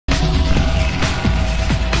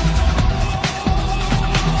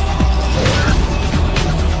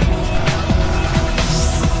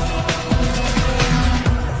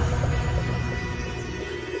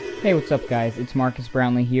Hey, what's up guys, it's Marcus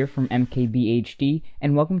Brownlee here from MKBHD,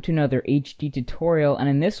 and welcome to another HD tutorial. And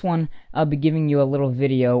in this one, I'll be giving you a little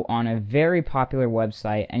video on a very popular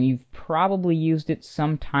website, and you've probably used it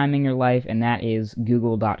sometime in your life, and that is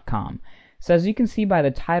Google.com. So as you can see by the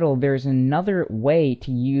title, there's another way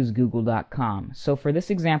to use Google.com. So for this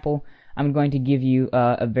example, I'm going to give you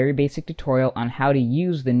a very basic tutorial on how to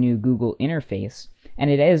use the new Google interface, and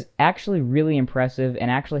it is actually really impressive and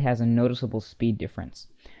actually has a noticeable speed difference.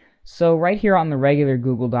 So right here on the regular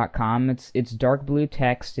Google.com, it's dark blue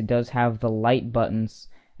text. It does have the light buttons,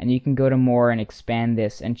 and you can go to more and expand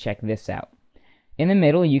this and check this out. In the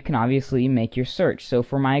middle, you can obviously make your search. So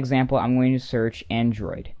for my example, I'm going to search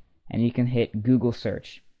Android, and you can hit Google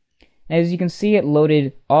search. As you can see, it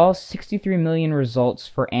loaded all 63 million results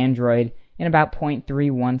for Android in about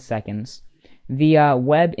 0.31 seconds. The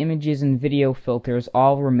web images and video filters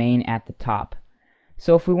all remain at the top.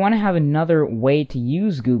 So if we want to have another way to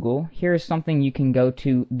use Google, here is something you can go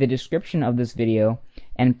to the description of this video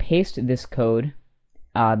and paste this code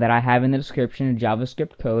that I have in the description, a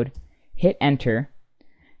JavaScript code, hit enter,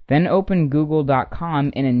 then open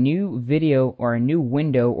Google.com in a new video or a new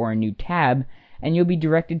window or a new tab, and you'll be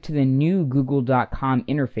directed to the new Google.com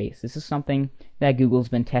interface. This is something that Google's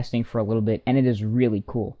been testing for a little bit, and it is really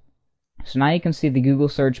cool. So now you can see the Google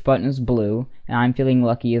search button is blue, and I'm feeling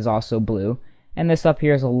lucky is also blue. And this up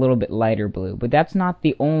here is a little bit lighter blue, but that's not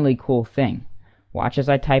the only cool thing. Watch as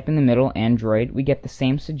I type in the middle Android, we get the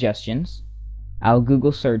same suggestions. I'll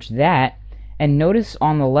Google search that, and notice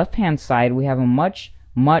on the left hand side we have a much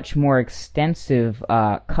more extensive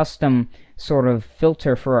custom sort of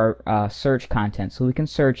filter for our search content. So we can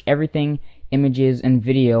search everything, images and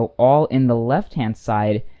video, all in the left hand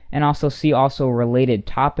side, and also see related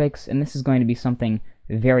topics, and this is going to be something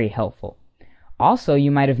very helpful. Also, you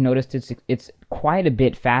might have noticed it's quite a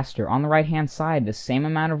bit faster. On the right hand side, the same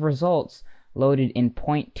amount of results loaded in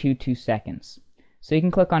 0.22 seconds. So you can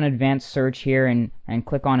click on advanced search here and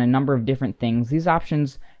click on a number of different things. These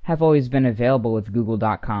options have always been available with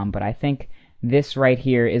Google.com, but I think this right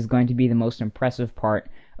here is going to be the most impressive part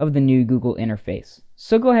of the new Google interface.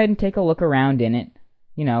 So go ahead and take a look around in it.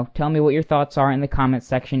 You know, tell me what your thoughts are in the comment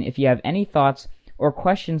section. If you have any thoughts or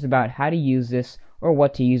questions about how to use this or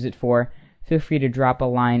what to use it for, feel free to drop a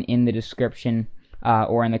line in the description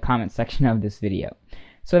or in the comment section of this video.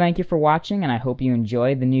 So thank you for watching, and I hope you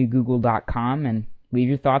enjoy the new Google.com, and leave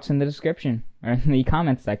your thoughts in the description, or in the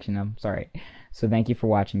comment section, I'm sorry. So thank you for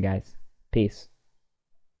watching, guys. Peace.